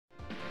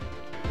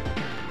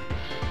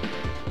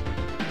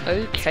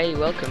Okay,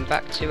 welcome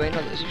back to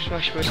another Super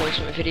Smash Bros.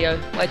 Ultimate video,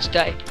 where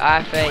today I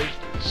have a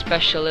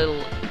special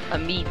little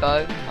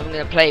amiibo I'm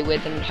going to play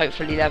with and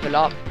hopefully level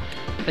up.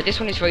 But this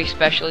one is very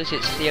special as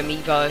it's the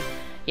amiibo.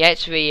 Yeah,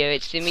 it's Ryu.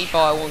 It's the amiibo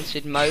I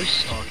wanted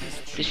most.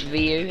 This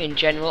Ryu in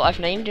general. I've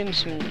named him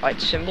some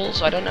like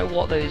symbols. I don't know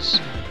what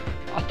those.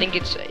 I think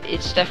it's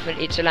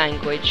definitely a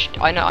language.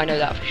 I know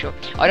that for sure.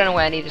 I don't know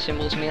what any of the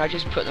symbols mean. I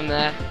just put them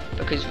there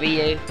because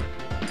Ryu.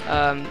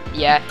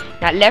 Yeah.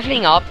 Now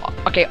leveling up.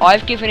 Okay,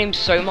 I've given him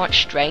so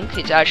much strength.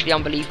 It's actually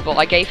unbelievable.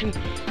 I gave him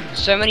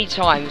so many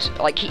times.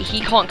 Like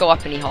he can't go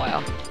up any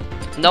higher.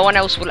 No one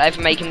else will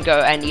ever make him go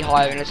any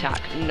higher in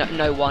attack.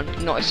 No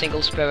one. Not a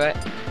single spirit.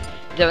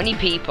 The only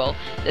people.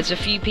 There's a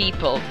few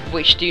people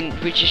which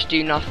just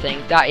do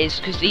nothing. That is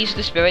because these are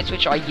the spirits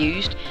which I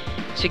used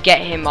to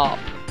get him up.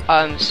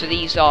 So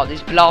these are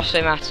this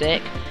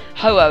Blastomatic.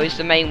 Ho-Oh is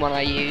the main one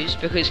I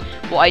used because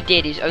what I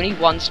did is only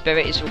one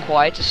spirit is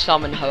required to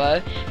summon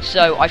Ho-Oh.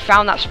 So I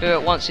found that spirit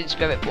once in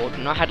Spirit Board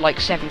and I had like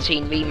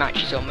 17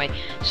 rematches on me.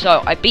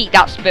 So I beat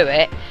that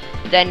spirit.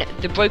 Then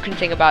the broken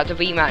thing about the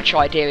rematch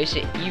idea is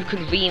that you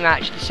can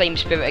rematch the same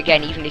spirit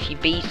again even if you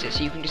beat it.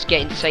 So you can just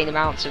get insane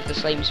amounts of the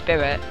same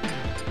spirit.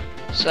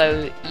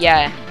 So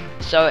yeah.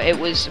 So it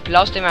was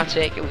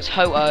Blastomatic, it was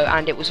Ho-Oh,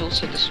 and it was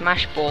also the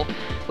Smash Ball,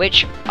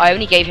 which I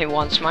only gave him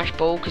one Smash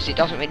Ball because it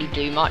doesn't really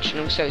do much,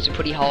 and also it's a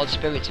pretty hard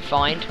spirit to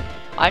find.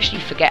 I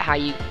actually forget how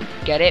you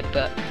get it,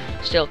 but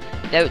still,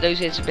 those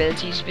are his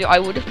abilities. I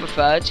would have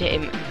preferred for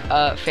him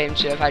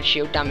to have had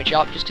shield damage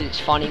up, just because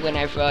it's funny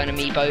whenever an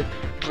amiibo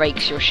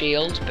breaks your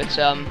shield. But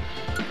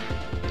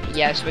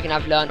yeah, so we're gonna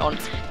have learn on.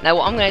 Now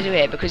what I'm gonna do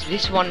here, because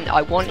this one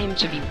I want him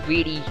to be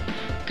really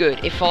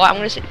good. I'm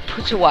gonna say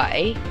put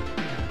away.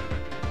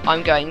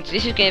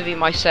 This is going to be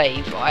my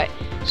save, right?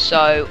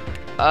 So,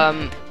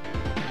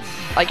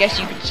 I guess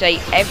you could say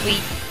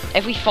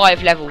every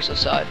 5 levels or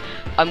so,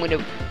 I'm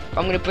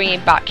gonna bring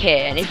him back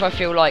here, and if I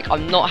feel like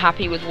I'm not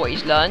happy with what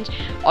he's learned,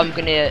 I'm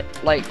gonna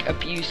like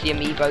abuse the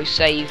amiibo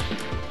save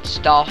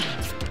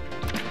stuff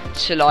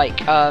to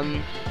like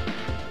I'm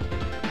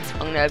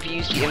gonna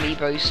abuse the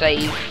amiibo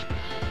save,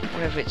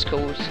 whatever it's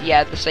called,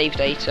 yeah, the save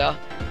data,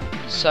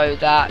 so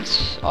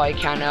that I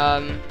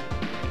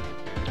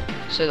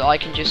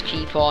can just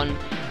keep on.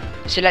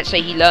 So let's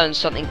say he learns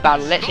something bad,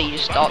 or let's say he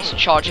just starts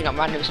charging up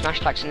random smash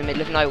attacks in the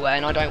middle of nowhere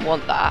and I don't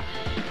want that,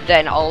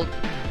 then I'll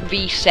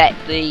reset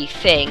the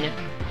thing,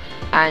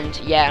 and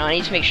yeah, and I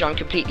need to make sure I'm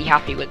completely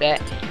happy with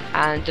it.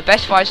 And the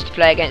best fighter to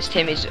play against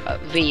him is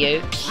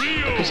Ryu,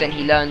 because then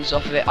he learns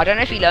off of it. I don't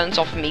know if he learns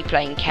off of me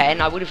playing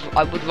Ken. I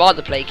would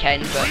rather play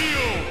Ken, but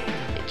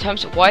in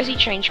terms of why has he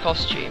changed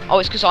costume? Oh,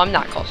 it's because I'm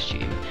that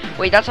costume.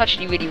 Wait, that's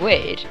actually really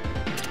weird.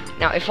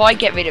 Now, if I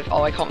get rid of...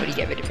 Oh, I can't really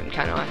get rid of him,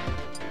 can I?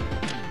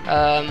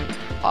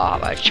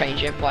 I'll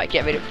change him. Right,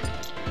 get rid of...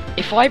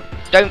 If I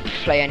don't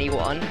play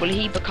anyone, will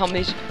he become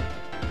his...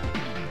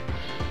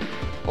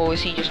 Or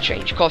is he just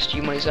change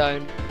costume on his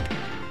own?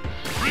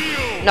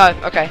 No,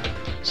 okay.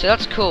 So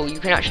that's cool. You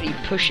can actually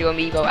push your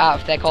amiibo out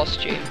of their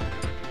costume.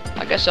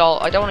 I guess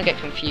I don't want to get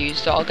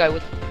confused, so I'll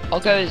go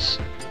as...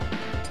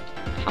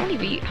 How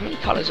many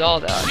colours are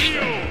there,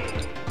 actually?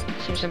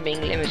 Seems I'm being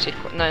limited.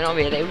 No, not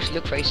really. They all just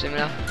look very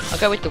similar. I'll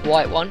go with the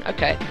white one.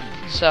 Okay.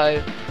 So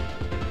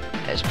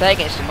let's play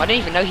against him. I don't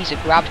even know he's a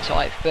grab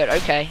type, but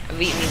okay.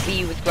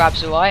 Ryu with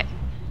grabs, alright.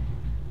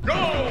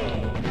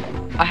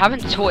 I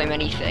haven't taught him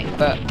anything,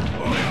 but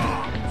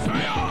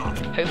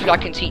hopefully I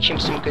can teach him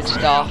some good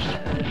stuff.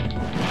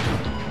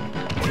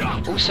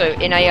 Also,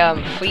 in a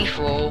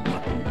free-for-all,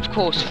 of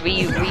course,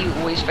 Ryu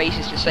always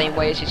faces the same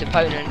way as his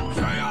opponent.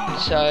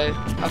 So,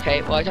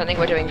 okay. Well, I don't think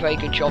we're doing a very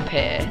good job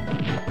here.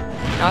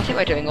 No, I think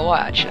we're doing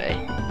alright, actually.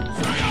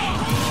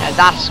 Now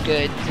that's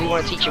good. We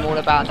want to teach him all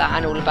about that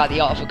and all about the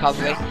art of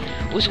recovery.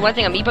 Also, one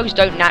thing, amiibos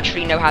don't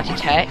naturally know how to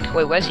tech.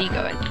 Wait, where's he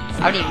going?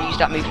 I haven't even used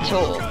that move at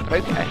all,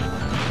 but okay.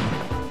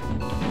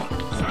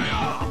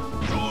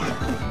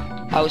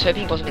 I was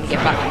hoping he wasn't going to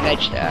get back from the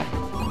edge there.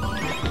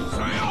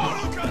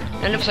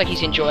 And it looks like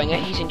he's enjoying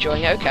it. He's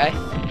enjoying it, okay.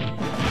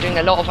 Doing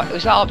a lot of...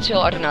 Was that up till?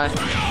 I don't know.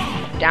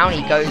 Down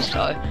he goes,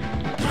 though.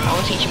 I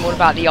want to teach him all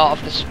about the art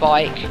of the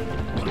spike.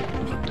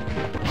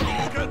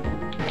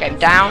 Get him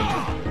down.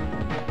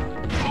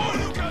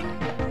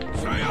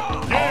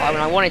 Oh, I mean,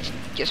 I wanted to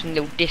get some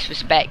little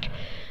disrespect,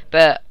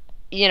 but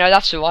you know,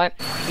 that's alright.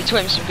 We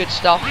taught him some good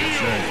stuff.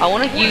 I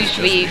want to use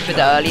Ryu for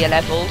the earlier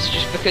levels,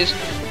 just because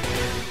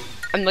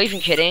I'm not even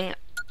kidding.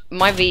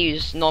 My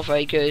Ryu's not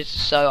very good,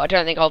 so I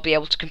don't think I'll be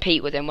able to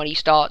compete with him when he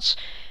starts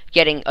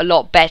getting a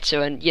lot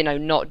better and, you know,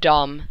 not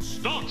dumb.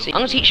 So I'm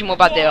gonna teach him more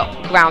about the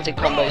grounded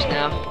combos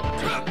now.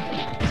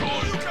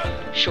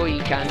 Sure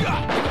you can.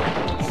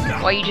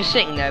 Why are you just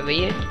sitting there,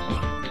 Ryu?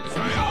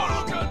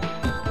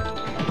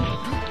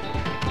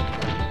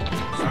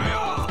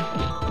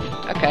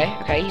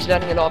 Okay, he's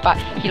learning a lot about...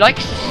 He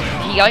likes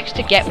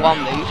to get one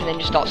move and then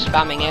just start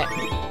spamming it.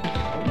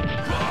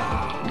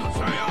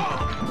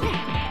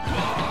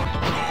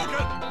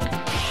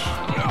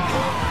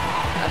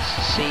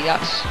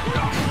 That's...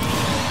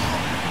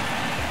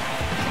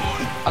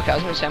 Okay, I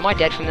was gonna say, am I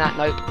dead from that?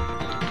 Nope.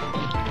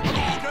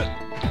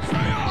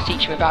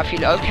 teach him about a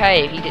few.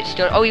 Okay, he did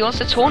still. Oh, he wants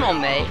to taunt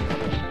on me.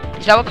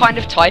 Is that what kind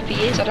of type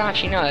he is? I don't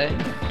actually know.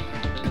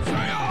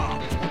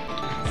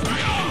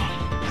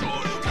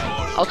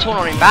 I'll taunt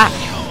on him back.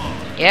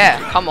 Yeah,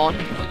 come on.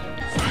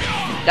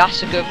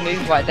 That's a good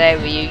move right there,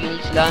 Ryu. You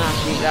need to learn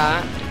how to do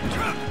that.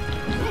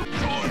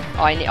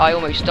 I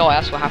almost die.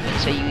 That's what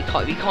happens. So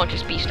we can't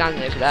just be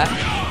standing over there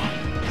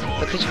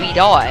because we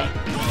die.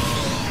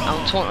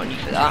 I'll taunt on you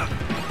for that.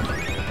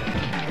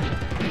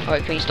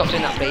 Alright, can you stop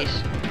doing that, please?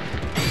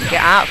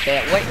 Get out of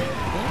here. Wait.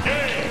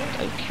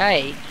 What?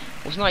 Okay.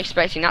 Was not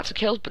expecting that to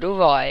kill, but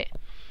alright.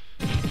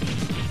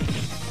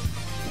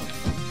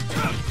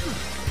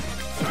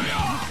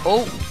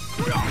 Oh.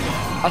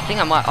 I think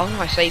I might. Oh no,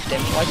 I saved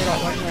him. Why did I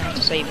have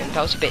to save him?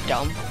 That was a bit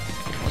dumb,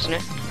 wasn't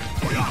it?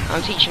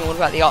 I'm teaching all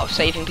about the art of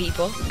saving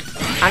people.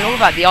 And all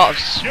about the art of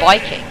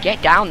spiking.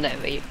 Get down there,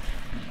 Ryu.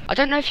 I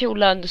don't know if he'll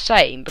learn the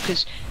same,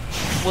 because,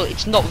 well,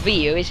 it's not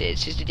Ryu, is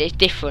it? It's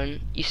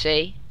different, you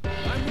see.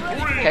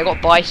 Okay, I got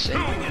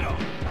Bison.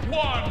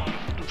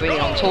 Bring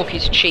it on. Talk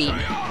is cheap.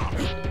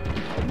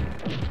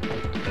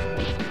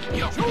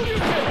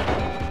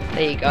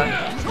 There you go.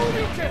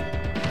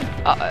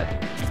 Uh-oh.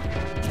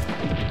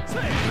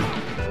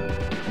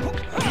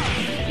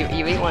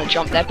 You really want to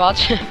jump there, bud?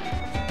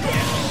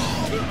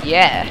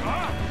 Yeah.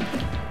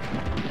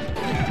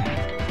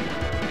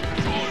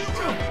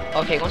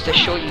 Okay, he wants to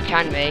show you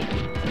can me.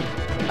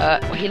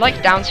 Well, he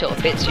likes down tilt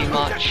a bit too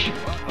much.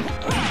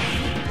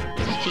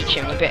 Let's teach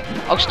him a bit.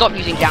 I'll stop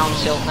using down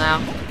tilt now.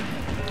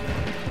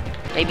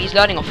 Maybe he's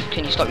learning off.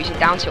 Can you stop using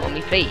down tilt on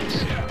me,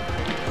 please?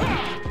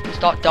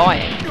 Start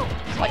dying.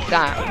 Like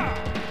that.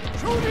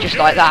 Just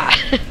like that.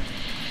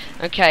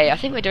 Okay, I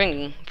think we're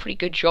doing a pretty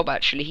good job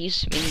actually. He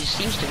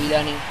seems to be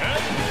learning.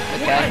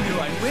 Okay.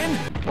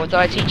 What did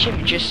I teach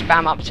him? Just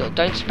spam up tilt.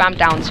 Don't spam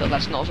down tilt.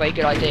 That's not a very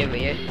good idea,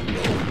 Ryu.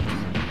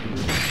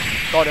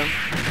 Got him.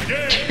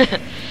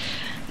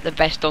 The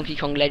best Donkey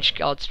Kong ledge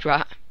guard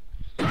strat.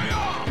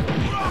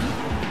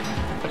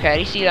 Okay, at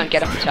least you don't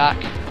get up attack.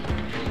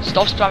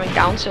 Stop spamming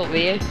down tilt,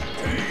 Ryu.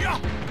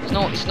 It's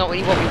not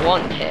really what we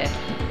want here.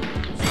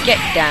 Get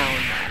down.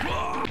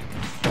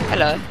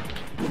 Hello.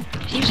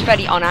 Seems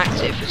fairly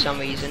unactive for some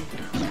reason.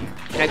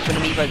 You know, for an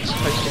Amiibo that's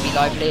supposed to be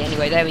lively.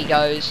 Anyway, there he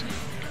goes.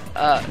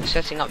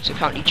 Setting up to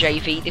currently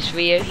JV this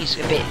Ryu.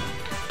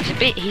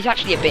 He's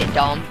actually a bit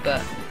dumb,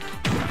 but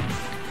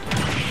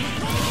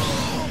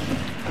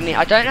I mean,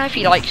 I don't know if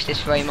he likes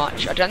this very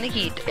much. I don't think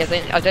he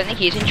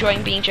is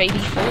enjoying being JV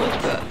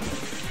forward, but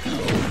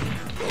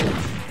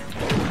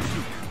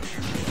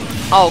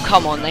oh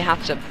come on, they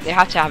had to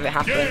have it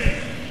happen.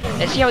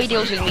 Let's see how he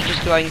deals with me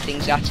just throwing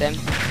things at him.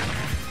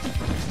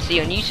 See,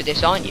 you're new to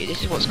this, aren't you?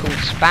 This is what's called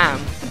spam.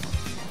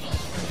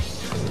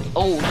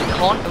 Oh, he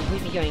can't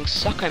avoid me going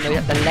sucko mode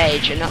up the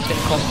ledge, and that's going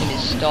to cost him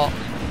his stock.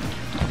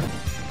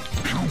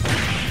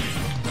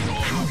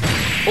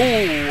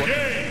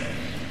 Oh.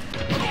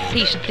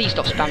 Please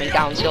stop spamming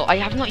down tilt. I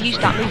have not used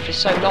that move for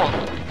so long.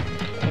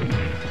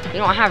 You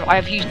know what I have? I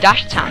have used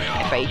dash attack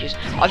for ages.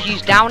 I've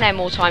used down air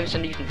more times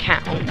than you can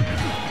count.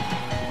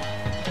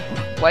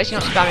 Why is he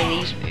not spamming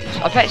these moves?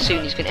 I bet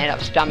soon he's going to end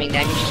up spamming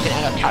them. He's just going to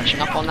end up catching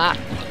up on that.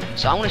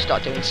 So I'm going to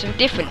start doing some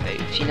different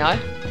moves, you know?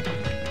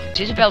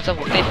 Isabel's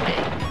level 50.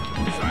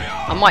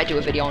 I might do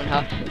a video on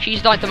her.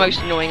 She's like the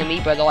most annoying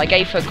Amiibo though. I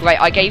gave her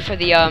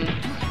the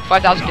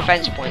 5,000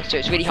 defense points, so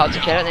it's really hard to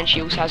kill her, and then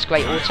she also has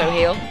great auto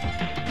heal.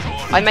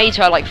 I made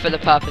her like for the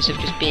purpose of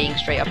just being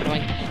straight up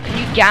annoying. Can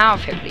you get out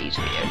of here, please,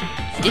 Ryu?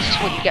 This is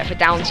what you get for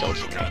down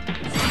tilting me.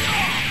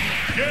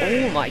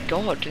 Oh my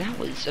god, that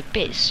was a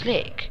bit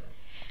slick.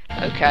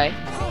 Okay.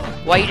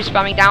 Why are you just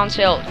spamming down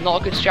tilt?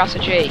 Not a good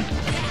strategy.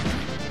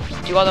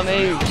 Do other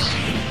moves.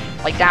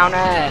 Like down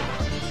air.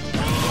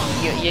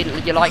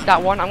 You like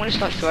that one? I'm going to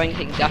start throwing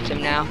things at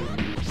him now.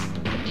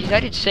 He's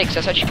added 6,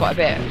 that's actually quite a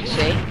bit, you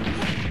see?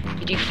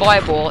 You do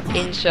fireball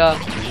into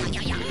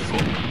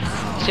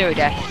zero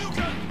death.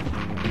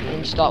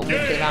 And start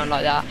walking around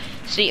like that.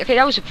 See, okay,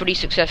 that was a pretty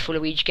successful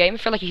Luigi game. I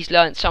feel like he's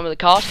learned some of the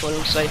cast while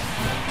also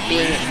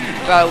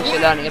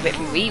learning a bit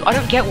from Ryu. I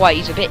don't get why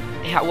he's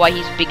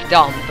big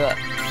dumb, but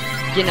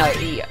you know,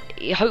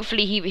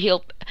 hopefully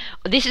he'll.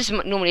 This is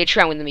normally a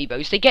trend with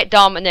Amiibos. They get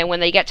dumb, and then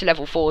when they get to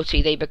level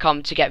 40, they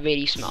become to get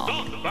really smart.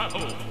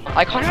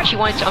 I kind of actually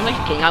wanted to. I'm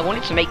not kidding. I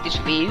wanted to make this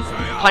Ryu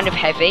kind of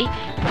heavy,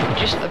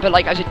 but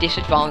like as a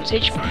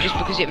disadvantage, just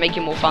because it'd make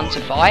it more fun to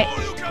fight.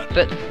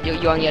 But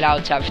you're only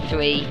allowed to have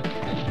 3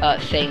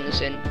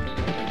 things, and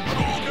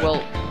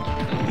well,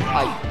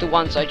 the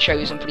ones I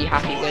chose I'm pretty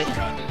happy with.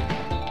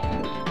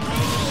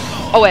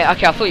 Oh wait,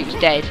 okay, I thought he was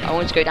dead. I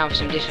wanted to go down for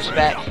some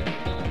disrespect.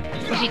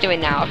 What's he doing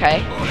now? Okay.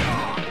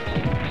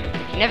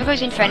 He never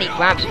goes in for any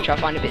grabs, which I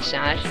find a bit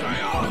sad.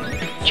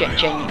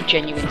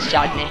 Genuine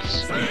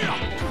sadness.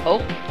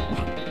 Oh.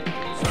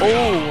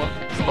 Oh.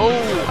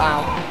 Oh,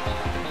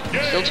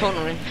 ow. Still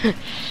taunting him.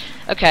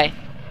 Okay.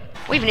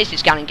 What even is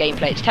this Ganon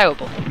gameplay? It's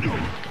terrible.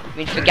 I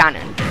mean, for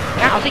Ganon.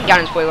 I think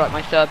Ganon's probably like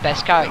my 3rd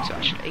best character,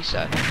 actually,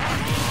 so.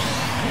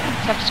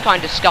 It's this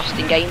kind of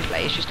disgusting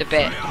gameplay. It's just a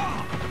bit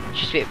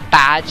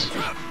bad.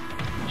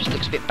 Just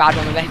looks a bit bad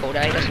on the record,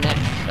 eh? Doesn't it?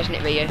 Doesn't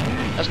it, Ryu?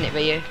 Doesn't it,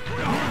 Ryu?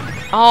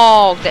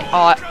 Oh,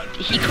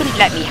 he couldn't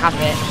let me have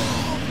it.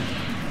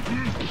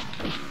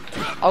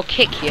 I'll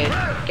kick you.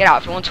 Get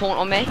out if you want to taunt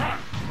on me.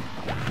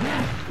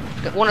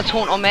 Want to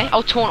taunt on me?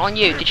 I'll taunt on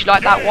you. Did you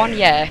like that one?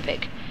 Yeah,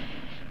 epic.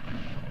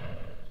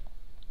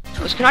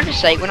 Can I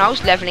just say, when I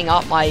was leveling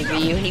up my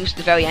Ryu and he was at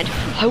the very end,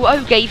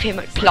 Ho-Oh gave him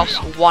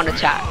 +1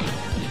 attack.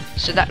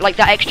 So that, like,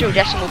 that extra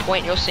decimal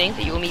point you're seeing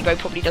that your Amiibo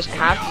probably doesn't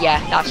have,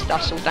 yeah,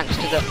 that's all thanks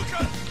to the...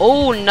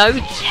 Oh, no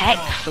tech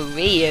for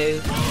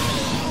Ryu.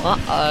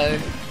 Uh-oh.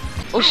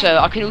 Also,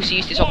 I can also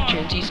use this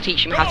opportunity to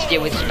teach him how to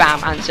deal with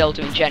spam and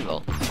Zelda in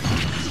general.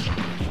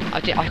 I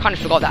kind of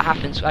forgot that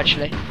happens,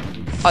 actually.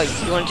 Oh,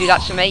 you want to do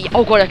that to me?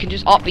 Oh god, I can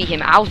just up-B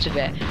him out of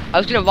it. I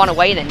was going to run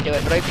away and then do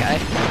it, but okay.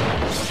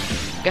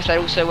 Guess that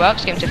also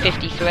works. Get him to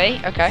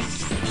 53. Okay.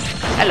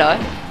 Hello.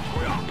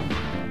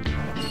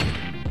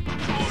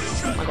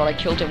 Oh my god, I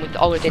killed him with...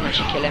 Oh, I didn't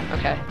actually kill him.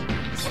 Okay.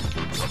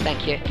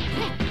 Thank you.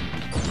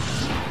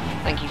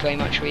 Thank you very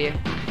much, Ryu.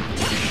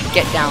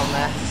 Get down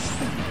there.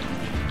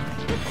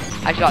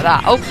 How'd you like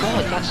that? Oh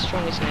god, that's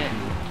strong, isn't it?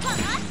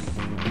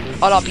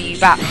 I'll up you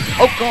back.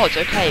 Oh god,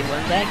 okay,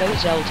 well there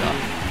goes Zelda.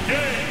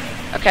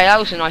 Okay, that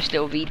was a nice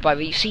little read by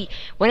Ryu. See,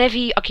 whenever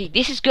he... Okay,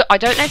 this is good. I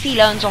don't know if he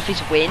learns off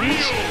his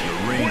wins,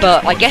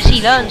 but I guess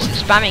he learns that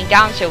spamming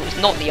down tilt is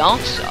not the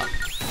answer.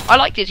 I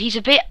liked it. He's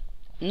a bit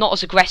not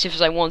as aggressive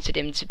as I wanted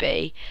him to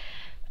be.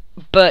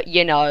 But,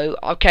 you know,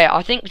 okay,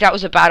 I think that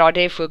was a bad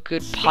idea for a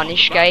good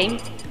punish game.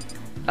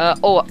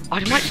 Or I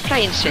might just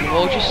play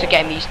Incineroar just to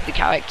get him used to the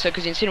character,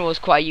 because Incineroar is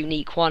quite a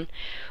unique one.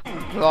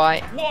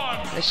 Right,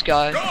 let's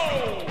go.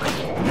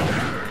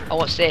 Oh,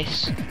 what's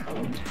this?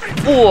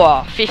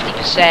 Oh,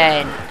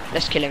 50%.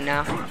 Let's kill him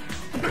now.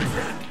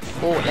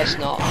 Oh, let's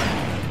not.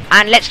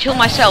 And let's kill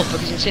myself,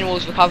 because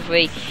Incineroar's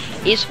recovery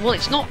is, well,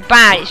 it's not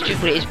bad, it's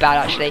just, well, it is bad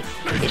actually.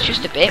 It's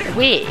just a bit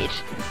weird.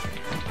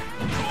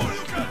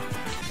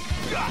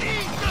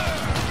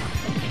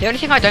 The only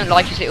thing I don't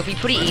like is it'll be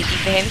pretty easy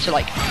for him to,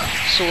 like,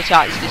 sort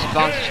out his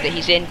disadvantage that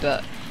he's in,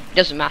 but it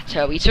doesn't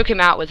matter. We took him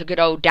out with a good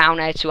old down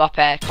air to up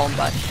air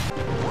combo.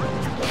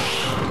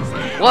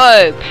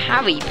 Whoa,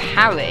 parry.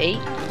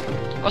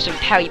 Got some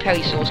parry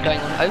sauce going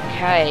on.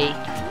 Okay.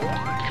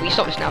 Can we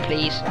stop this now,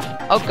 please?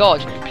 Oh god,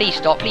 please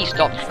stop.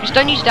 Just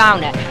don't use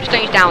down air. Just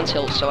don't use down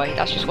tilt, sorry.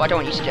 That's just what I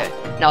don't want you to do.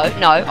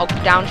 No, I'll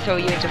down throw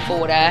you into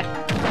forward air,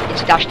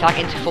 into dash attack,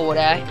 into forward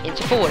air,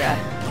 into forward air.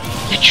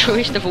 The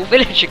truest of all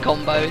villager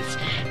combos.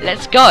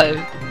 Let's go.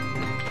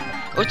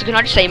 Also, can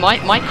I just say,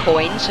 my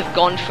coins have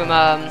gone from,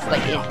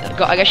 like,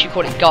 I guess you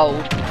call it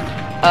gold,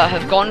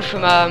 have gone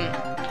from,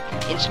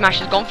 in Smash,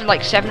 has gone from,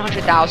 like,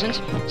 700,000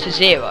 to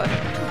 0.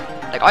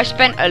 Like, I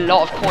spent a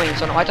lot of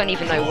coins on, I don't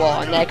even know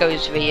what, and there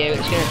goes Ryu,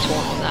 it's gonna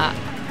taunt on that.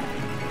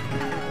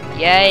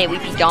 Yay, we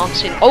be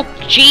dancing. Oh,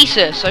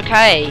 Jesus,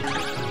 okay.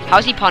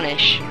 How's he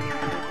punish?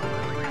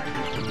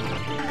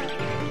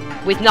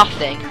 With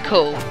nothing,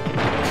 cool.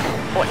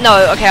 Oh,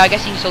 no, okay, I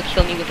guess he can still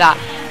kill me with that.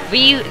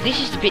 Ryu, this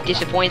is a bit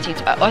disappointing.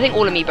 I think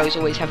all Amiibos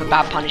always have a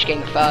bad punish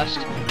game at first.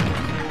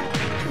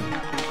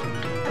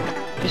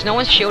 Because no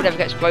one's shield ever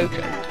gets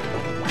broken.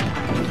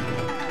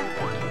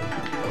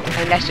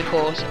 Unless, of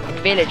course,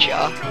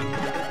 Villager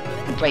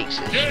breaks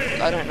his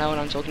shield. I don't know what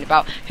I'm talking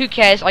about. Who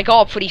cares? I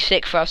got a pretty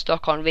sick first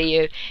stock on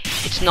Ryu.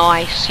 It's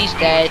nice. He's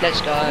dead. Let's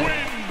go.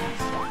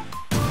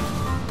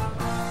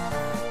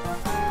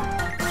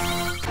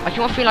 I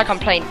can feel like I'm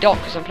playing Doc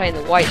because I'm playing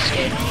the white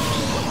skin.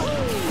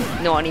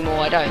 Not anymore,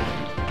 I don't.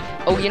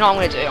 Oh, you know what I'm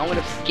going to do? I'm going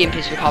to gimp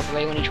his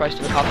recovery when he tries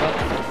to recover.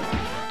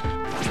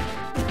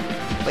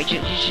 Wait,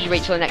 just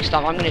wait till the next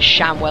time. I'm going to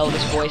ShamWell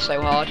this boy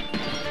so hard.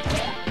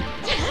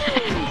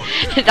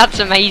 That's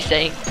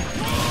amazing.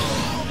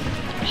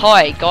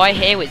 Hi, guy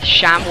here with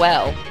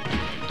ShamWell.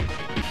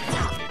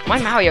 My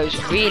Mario's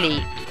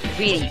really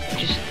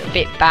just a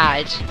bit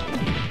bad.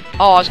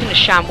 Oh, I was going to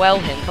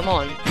ShamWell him, come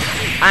on.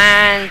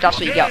 And that's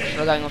what you get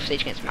for going off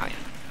stage against Mario.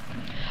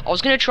 I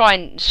was going to try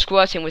and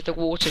squirt him with the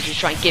water to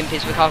try and gimp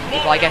his recovery,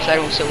 but I guess that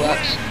also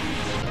works.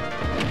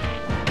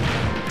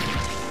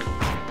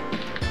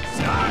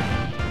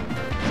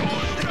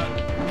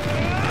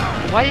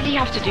 Why did he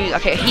have to do...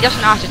 Okay, he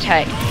doesn't know how to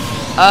tech.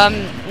 I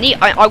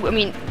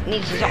mean,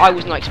 needless to say, I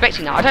was not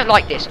expecting that. I don't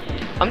like this.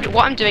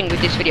 What I'm doing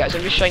with this video is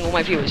I'm just showing all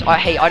my viewers,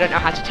 hey, I don't know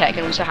how to tech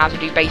and also how to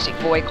do basic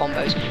void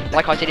combos,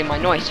 like I did in my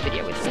Noise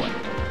video with void.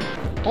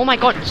 Oh my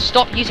god,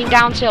 stop using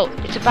down tilt.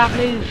 It's a bad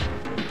move.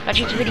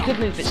 Actually, it's a really good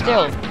move, but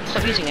still,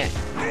 stop using it.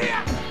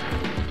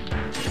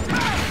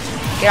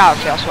 Get out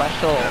of here, that's what I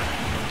thought.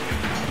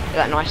 Get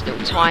that nice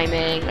little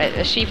timing.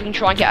 Let's see if we can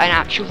try and get an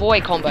actual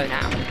void combo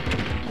now.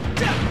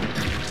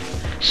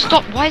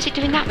 Stop, why is it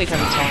doing that move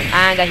every time?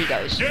 And there he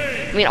goes.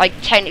 I mean, like,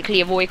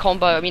 technically a void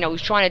combo, I mean, I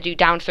was trying to do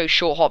down throw,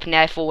 short hop,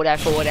 nair, forward air,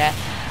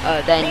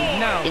 then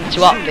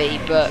into up B,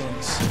 but,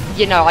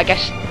 you know, I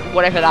guess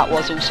whatever that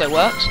was also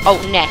works.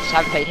 Oh, Ness,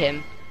 I haven't played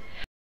him.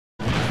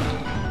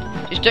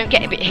 Just don't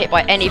get hit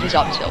by any of his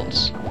up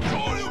tilts.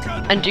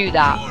 And do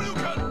that.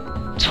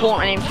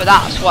 Taunting him for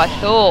that, that's what I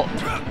thought.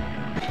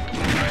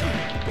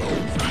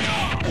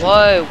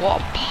 Whoa,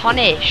 what a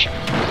punish.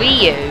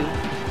 Ryu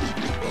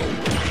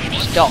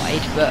just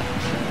died, but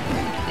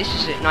this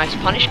is a nice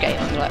punish game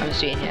I'm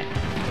seeing here.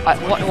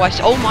 What do I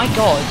say? Oh my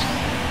god.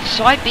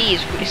 Side B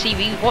is, see,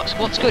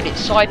 what's good, it's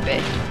side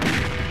B.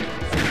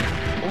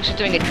 Also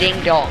doing a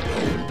ding dong.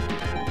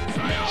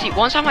 See,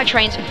 one time I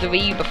trained the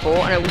Ryu before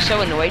and I was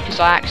so annoyed because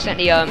I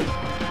accidentally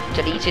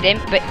deleted him,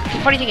 but the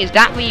funny thing is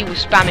that Ryu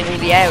was spamming all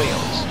the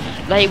aerials.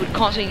 Like, he would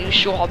constantly do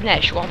short up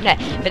net,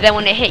 but then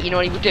when it hit, you know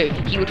what he would do?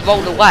 He would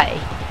roll away.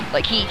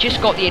 Like, he just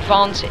got the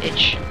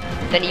advantage,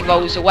 then he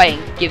rolls away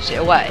and gives it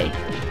away.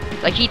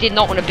 Like, he did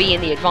not want to be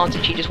in the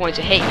advantage, he just wanted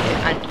to hit you,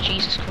 and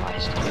Jesus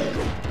Christ.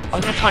 I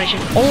was going to punish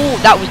him. Oh,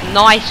 that was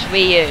nice,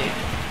 Ryu.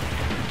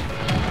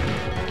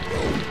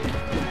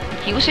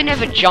 He also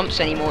never jumps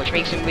anymore, which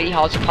makes him really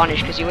hard to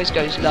punish, because he always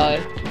goes low.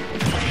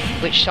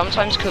 Which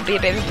sometimes could be a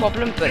bit of a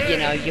problem, but, you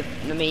know,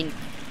 I mean,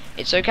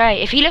 it's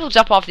okay. If he levels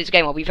up after this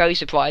game, I'll be very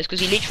surprised, because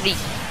he literally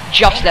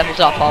just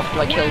leveled up after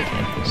I killed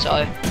him. So,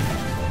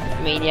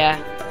 I mean, yeah.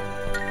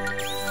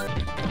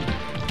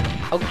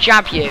 I'll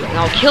jab you, and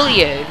I'll kill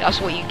you.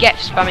 That's what you get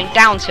for spamming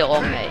down tilt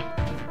on me.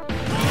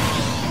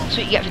 That's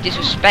what you get for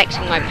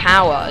disrespecting my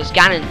power as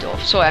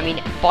Ganondorf. Sorry, I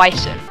mean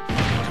Bison.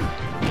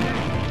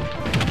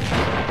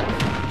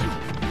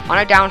 I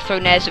know down throw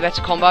Nair's a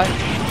better combo,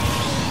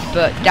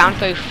 but down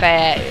throw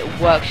fair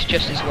works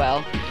just as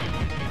well.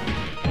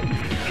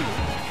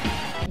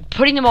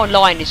 Putting them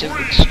online is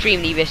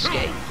extremely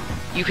risky.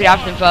 You could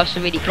have them versus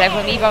a really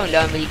clever amiibo and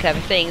learn really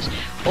clever things,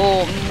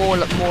 or more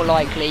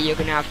likely you're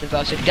going to have them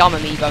versus a dumb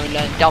amiibo and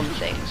learn dumb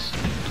things.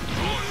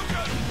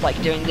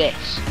 Like doing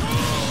this.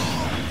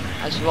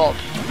 As Rob.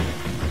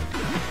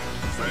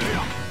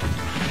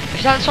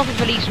 Is that the topic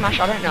for Elite Smash?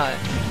 I don't know.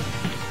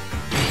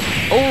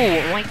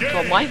 Oh my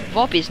god, my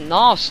Rob is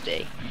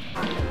nasty.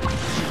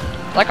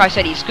 Like I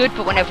said, he's good,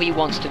 but whenever he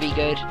wants to be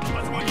good.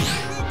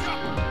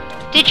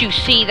 Did you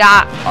see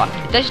that?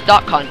 This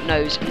duck hunt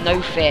knows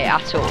no fear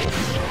at all.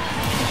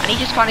 And he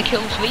just kind of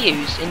kills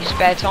Ryu's in his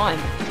spare time.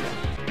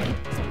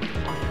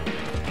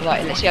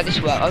 Right, let's see how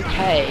this works.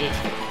 Okay.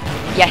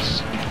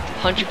 Yes,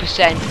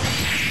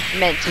 100%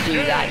 meant to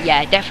do that.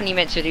 Yeah, definitely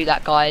meant to do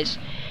that, guys.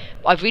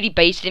 I've really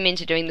baited him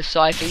into doing the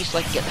side-B so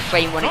I can get the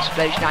frame 1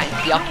 explosion out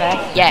into the up air.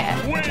 Yeah.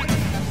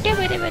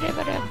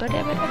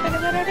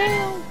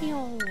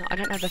 I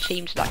don't know the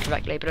theme to that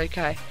correctly, but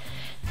okay.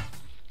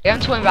 We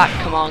haven't talking about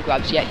command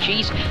grabs yet.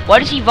 Jeez, why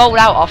does he roll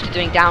out after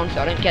doing down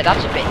throw? I don't get.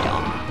 That's a bit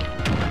dumb.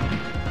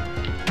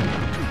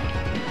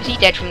 Is he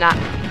dead from that?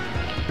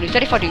 Well, he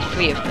said if I do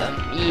 3 of them.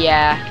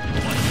 Yeah.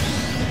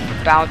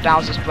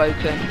 Bowser's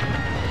broken.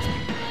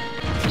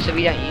 So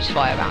we don't use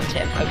fire around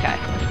him. Okay.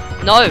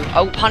 No!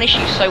 I'll punish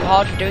you so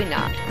hard for doing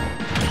that.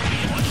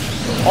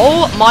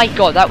 Oh my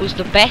god, that was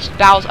the best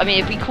Bowser. I mean,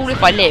 it'd be cool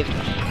if I lived.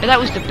 But that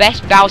was the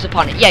best Bowser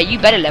punish. Yeah, you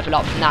better level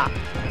up from that.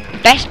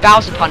 Best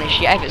Bowser punish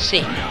you ever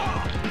seen.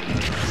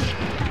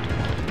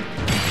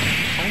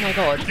 Oh my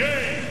god.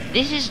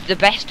 This is the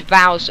best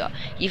Bowser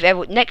you've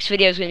ever... Next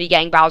video is going to be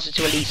getting Bowser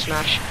to Elite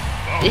Smash.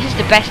 This is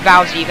the best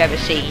Bowser you've ever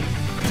seen.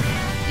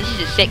 This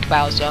is a sick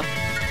Bowser.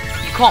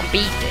 You can't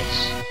beat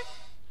this.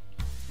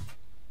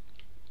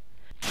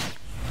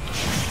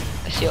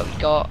 Let's see what we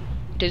got.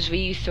 Does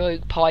Ryu throw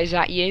pies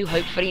at you?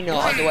 Hopefully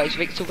not, otherwise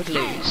Victor would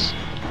lose.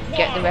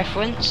 Get the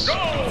reference?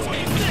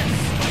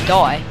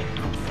 Die.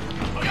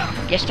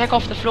 Yes, take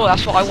off the floor,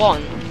 that's what I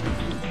want.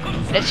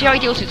 Let's see how he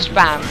deals with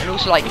spam, and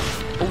also like,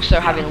 also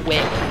having a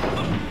whip.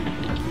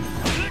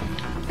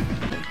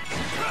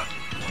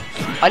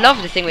 I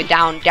love the thing with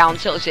down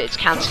tilt is that it's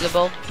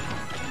cancelable.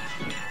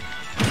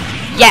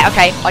 Yeah,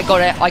 okay, I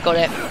got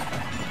it.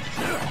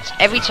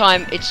 Every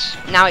time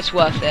now it's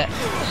worth it.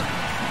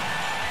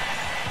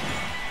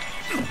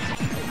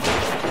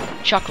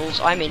 Chuckles,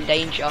 I'm in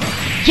danger.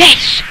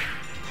 Yes!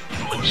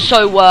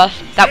 So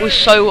worth. That was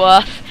so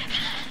worth.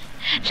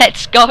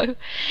 Let's go.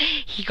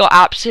 He got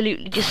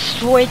absolutely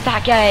destroyed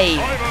that game.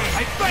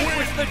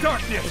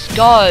 Let's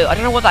go. I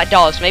don't know what that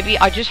does. Maybe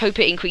I just hope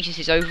it increases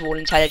his overall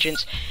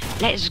intelligence.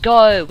 Let's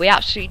go. We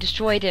absolutely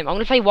destroyed him. I'm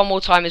going to play one more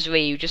time as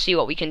Ryu. Just see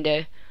what we can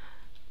do.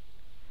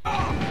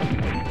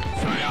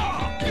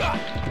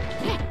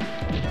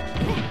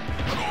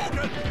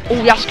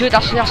 Oh, that's good.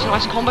 That's a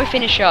nice combo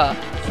finisher.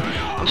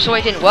 I'm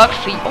sorry it didn't work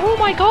for you. Oh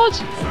my god!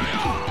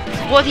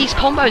 What are these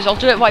combos? I'll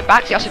do it right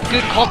back to you. That's a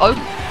good combo.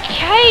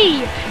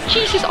 Okay!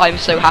 Jesus, I'm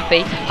so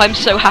happy. I'm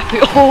so happy.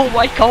 Oh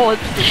my god.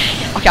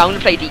 Okay, I'm gonna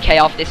play DK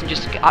after this and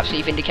just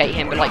absolutely vindicate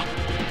him. But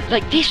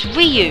like this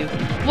Ryu,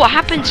 what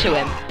happened to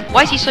him?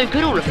 Why is he so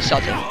good all of a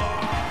sudden?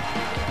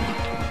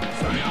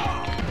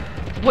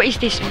 What is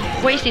this?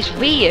 What is this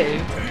Ryu?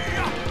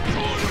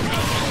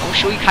 I'm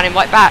sure you can him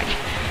right back.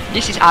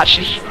 This has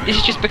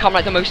just become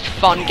like the most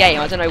fun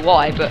game. I don't know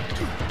why, but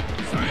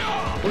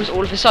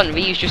all of a sudden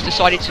Ryu's just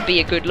decided to be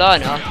a good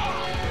learner.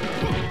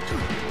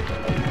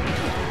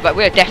 But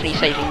we're definitely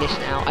saving this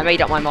now. I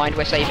made up my mind,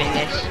 we're saving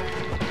this.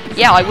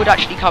 Yeah, I would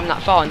actually come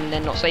that far and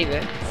then not save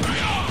it.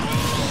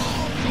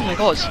 Oh my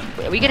god,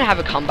 are we going to have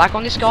a comeback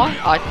on this guy?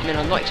 I mean,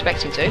 I'm not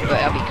expecting to, but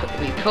it'll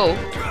be cool.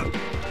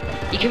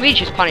 He can really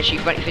just punish you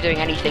for doing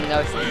anything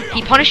though.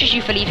 He punishes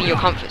you for leaving your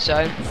comfort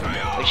zone,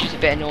 which is a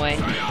bit annoying.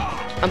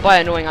 And by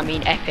annoying I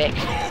mean epic.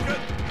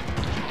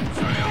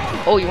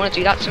 Oh, you want to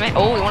do that to me?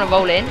 Oh, you want to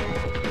roll in?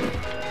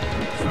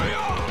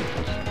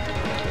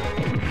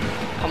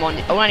 Come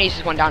on, all I need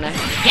is one down there.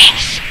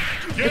 Yes!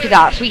 Look at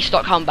that,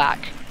 3-stock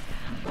comeback.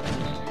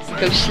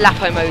 Go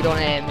slappo mode on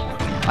him.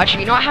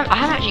 Actually, you know, I haven't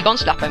actually gone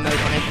slappo mode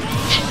on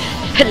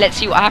him. Let's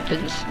see what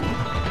happens.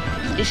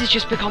 This has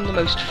just become the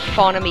most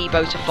fun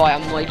amiibo to fight,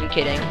 I'm not even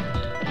kidding.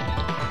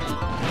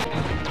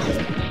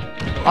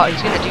 Oh,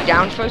 he's going to do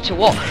down throw to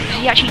what?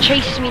 He actually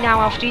chases me now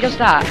after he does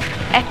that.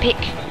 Epic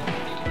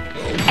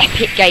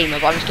gamer,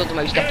 but I'm still the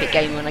most epic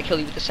gamer when I kill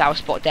you with the south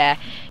spot there.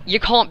 You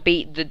can't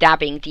beat the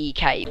dabbing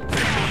DK. Do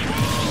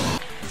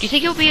you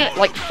think he'll be at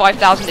like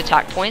 5,000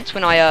 attack points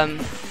when I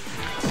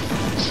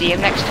see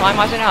him next time?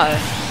 I don't know.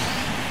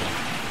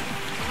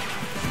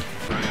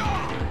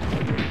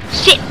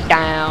 Sit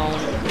down.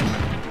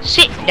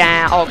 Sit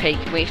down. Oh, okay,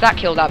 wait, if that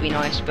killed, that'd be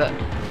nice, but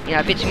you know,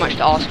 a bit too much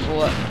to ask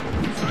for.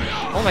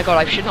 Oh my god,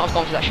 I should not have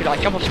gone for that, should I?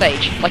 Jump off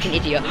stage like an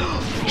idiot.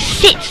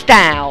 Sit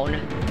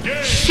down.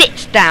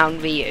 Sit down,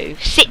 Ryu.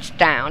 Sit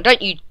down.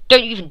 Don't you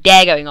even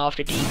dare going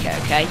after DK,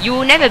 okay? You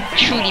will never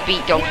truly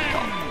beat Donkey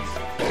Kong.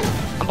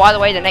 And by the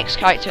way, the next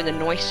character in the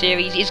Noise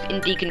series is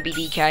indeed going to be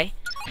DK.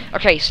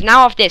 Okay, so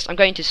now after this, I'm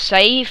going to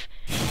save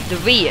the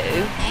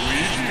Ryu,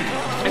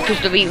 because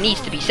the Ryu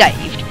needs to be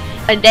saved.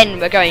 And then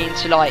we're going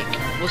to, like,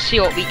 we'll see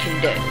what we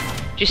can do.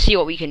 Just see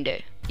what we can do,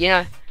 you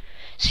know?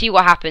 See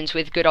what happens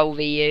with good old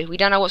Ryu. We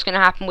don't know what's going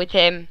to happen with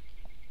him.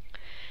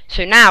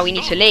 So now we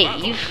need to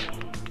leave.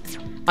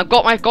 I've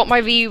got my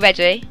Ryu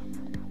ready.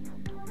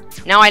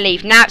 Now I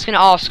leave. Now it's going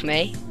to ask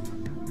me.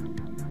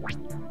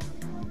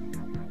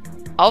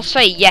 I'll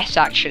say yes,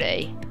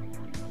 actually.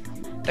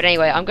 But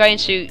anyway, I'm going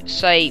to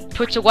say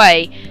put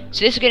away.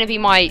 So this is going to be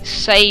my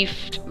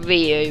saved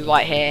Ryu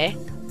right here.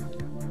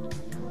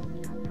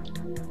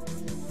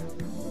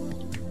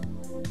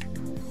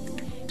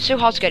 So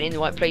hard to get in the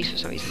right place for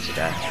some reason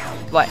today.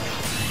 Right,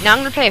 now I'm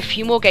going to play a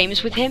few more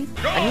games with him.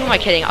 And who am I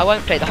kidding? I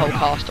won't play the whole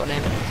cast on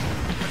him.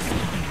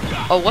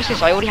 Oh, what's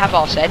this? I already have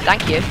Arsed.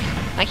 Thank you.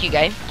 Thank you,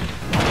 game.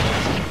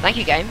 Thank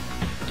you, game.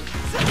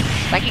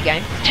 Thank you,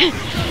 game.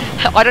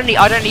 I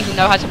don't even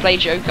know how to play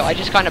Joker. I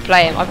just kind of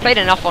play him. I've played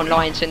enough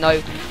online to know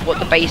what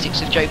the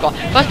basics of Joker are.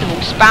 First of all,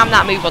 spam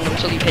that move on them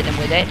until you hit them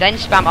with it. Then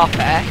spam up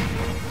air.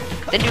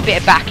 Then do a bit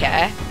of back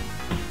air.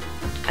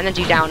 And then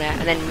do down air.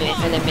 And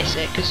then miss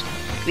it. Because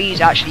Ryu's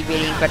actually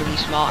really incredibly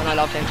smart and I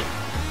love him.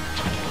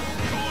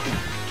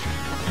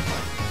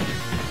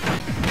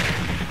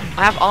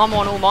 I have armor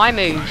on all my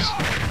moves.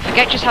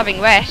 Forget just having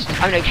rest.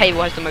 Oh no,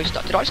 Cable has the most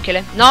stuff. Did I just kill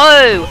him?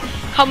 No!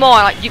 Come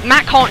on, like,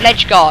 Matt can't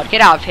ledge guard.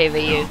 Get out of here,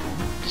 Ryu.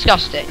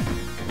 Disgusting.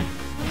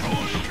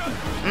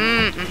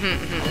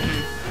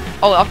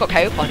 Oh, I've got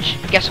KO punch.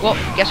 Guess what?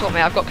 Guess what,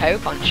 mate? I've got KO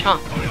punch, huh?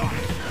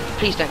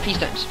 Please don't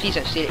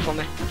steal it from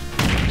me.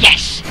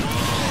 Yes!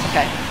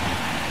 Okay.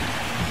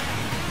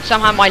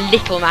 Somehow my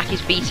little Mac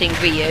is beating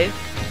Ryu.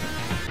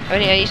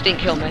 Only he just didn't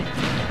kill me.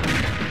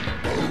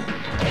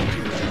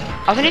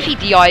 I don't know if he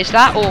DIs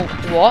that or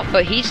what,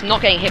 but he's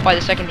not getting hit by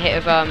the second hit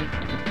of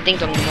Ding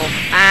Dong anymore.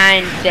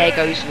 And there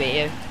goes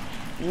Ryu.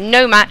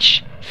 No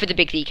match for the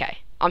big DK.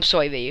 I'm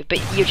sorry, Ryu, but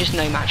you're just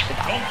no match for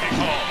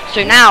that.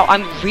 So now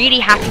I'm really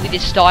happy with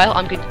this style.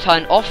 I'm going to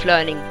turn off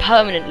learning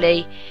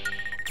permanently.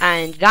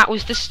 And that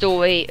was the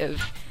story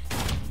of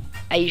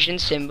Asian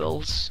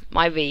Symbols,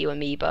 my Ryu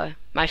Amiibo.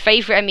 My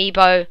favourite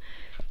Amiibo.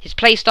 His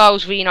playstyle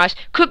was really nice.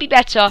 Could be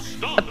better,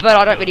 but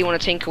I don't really want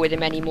to tinker with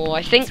him anymore.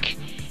 I think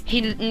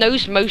he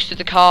knows most of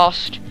the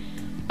cast.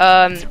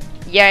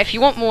 Yeah, if you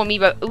want more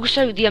Amiibo.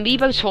 Also, the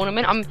Amiibo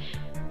tournament, I'm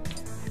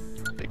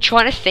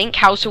trying to think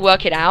how to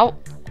work it out.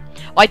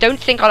 I don't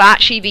think I'll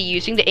actually be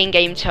using the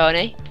in-game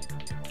tourney.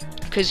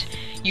 Because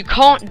you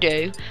can't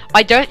do...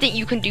 I don't think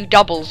you can do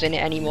doubles in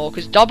it anymore.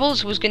 Because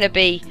doubles was going to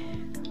be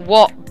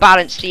what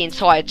balanced the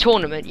entire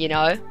tournament, you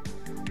know.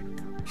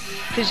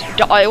 Because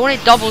I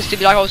wanted doubles to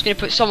be like I was going to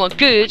put someone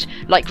good,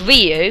 like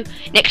Ryu,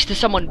 next to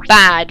someone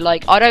bad.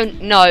 Like, I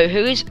don't know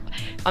who is...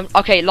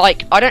 okay,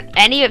 like, I don't...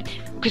 any of...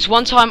 Because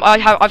one time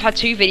I've had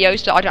 2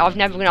 videos that I've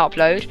never going to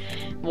upload,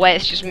 where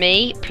it's just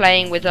me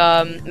playing with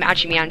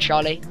actually me and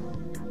Charlie.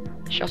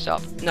 Shut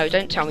up. No,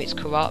 don't tell me it's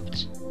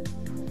corrupt.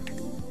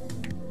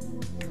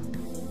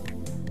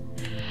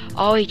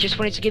 Oh, he just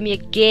wanted to give me a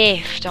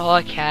gift. Oh,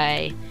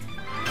 okay.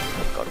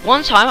 God.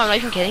 One time, I'm not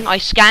even kidding, I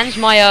scanned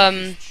my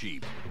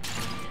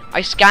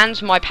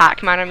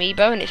Pac-Man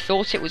amiibo and it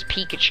thought it was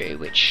Pikachu,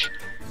 which,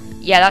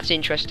 yeah, that's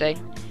interesting.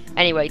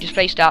 Anyway,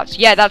 display stats.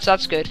 Yeah,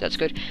 that's good. That's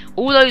good.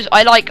 All those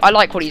I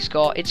like what he's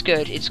got. It's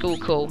good. It's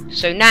cool.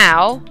 So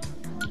now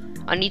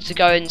I need to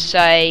go and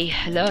say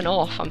learn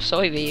off. I'm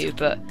sorry, Ryu,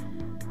 but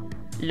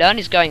learn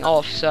is going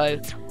off. So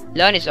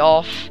learn is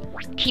off.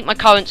 Keep my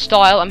current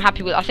style. I'm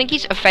happy with. I think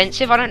he's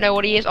offensive. I don't know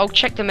what he is. I'll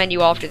check the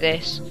menu after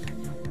this.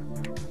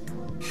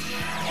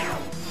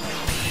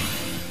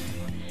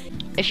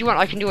 If you want,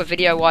 I can do a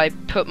video where I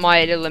put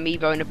my little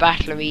amiibo in a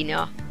battle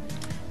arena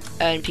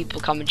and people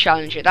come and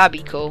challenge it. That'd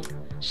be cool.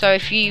 So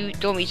if you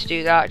want me to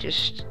do that,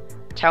 just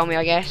tell me,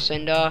 I guess.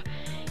 And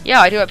yeah,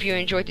 I do hope you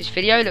enjoyed this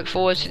video. Look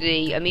forward to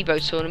the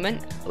Amiibo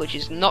tournament, which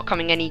is not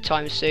coming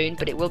anytime soon,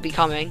 but it will be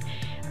coming.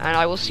 And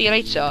I will see you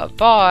later.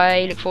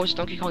 Bye. Look forward to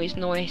Donkey Kong's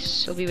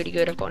noise. It'll be really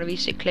good. I've got a really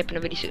sick clip and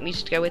a really sick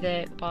music to go with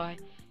it. Bye.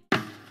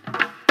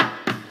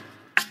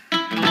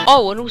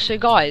 Oh, and also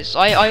guys,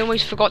 I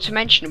almost forgot to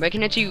mention, we're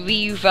going to do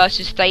Ryu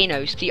versus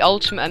Thanos, the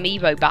Ultimate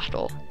Amiibo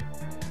battle.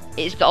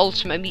 It's the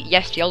Ultimate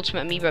yes, the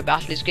Ultimate Amiibo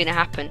battle is going to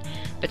happen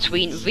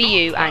between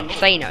Ryu and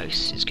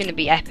Thanos. It's going to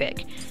be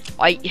epic.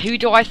 Who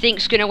do I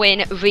think's going to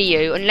win?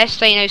 Ryu, unless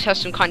Thanos has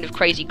some kind of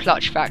crazy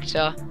clutch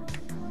factor.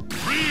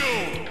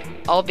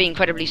 I'll be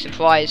incredibly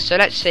surprised. So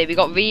let's see, we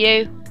got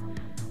Ryu.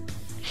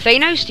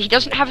 Thanos, he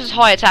doesn't have as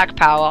high attack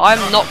power. I'm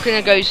not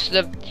going to go to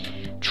the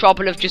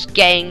trouble of just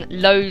getting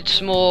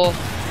loads more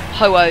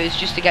Ho-Ohs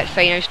just to get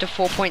Thanos to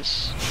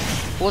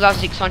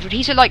 4,600.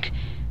 He's at like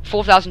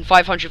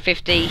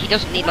 4,550. He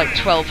doesn't need like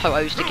 12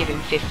 Ho-Ohs to give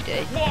him 50.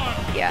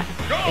 Yeah,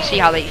 let's see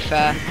how they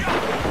fare.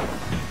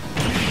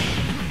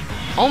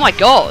 Oh my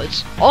god!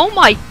 Oh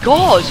my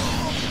god!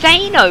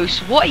 Thanos,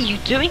 what are you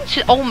doing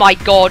to... Oh my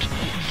god!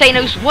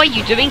 Thanos, what are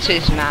you doing to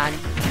this man?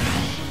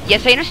 Yeah,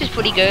 Thanos is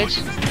pretty good.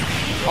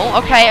 Oh,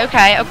 okay.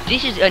 Oh,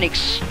 this is an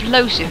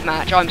explosive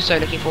match. I'm so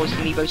looking forward to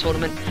the Amiibo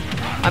tournament.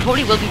 I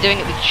probably will be doing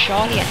it with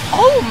Charlie and...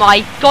 Oh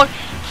my god!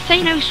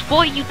 Thanos,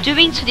 what are you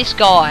doing to this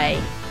guy?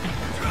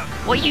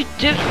 What are you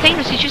doing?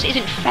 Thanos, it just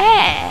isn't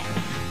fair.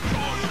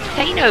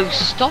 Thanos,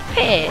 stop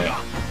it.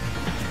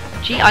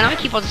 Gee, I know I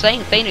keep on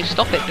saying Thanos,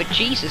 stop it, but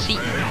Jesus, he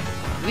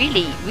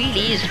really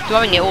is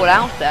throwing it all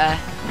out there.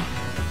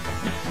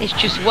 It's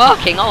just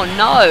working. Oh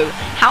no!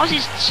 How is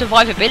his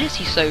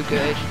survivability so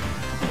good?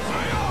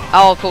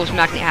 Oh, of course,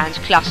 Magnet Hands,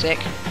 classic.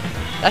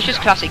 That's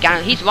just classic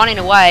Ganon. He's running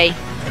away.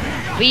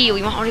 Ryu,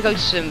 we might want to go to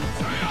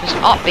for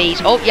some up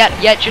Bs. Oh,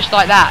 yeah, just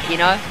like that, you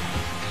know.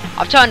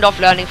 I've turned off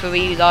learning for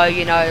Ryu though,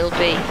 you know, it'll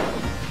be...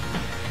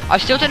 I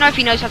still don't know if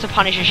he knows how to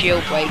punish a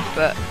shield break,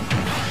 but...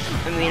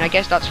 I mean, I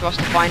guess that's for us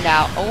to find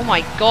out. Oh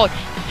my god.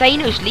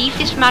 Thanos, leave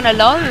this man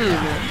alone.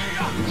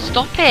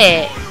 Stop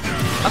it.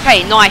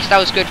 Okay, nice, that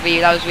was good, Ryu,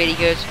 that was really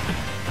good.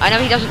 I know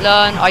he doesn't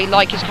learn, I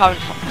like his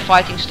current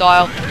fighting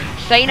style.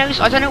 Thanos,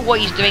 I don't know what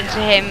he's doing to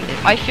him.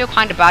 I feel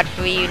kind of bad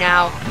for you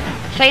now.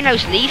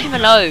 Thanos, leave him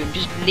alone.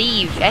 Just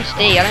leave.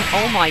 SD.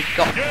 Oh my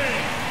god.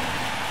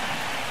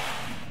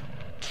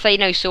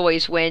 Thanos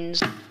always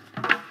wins.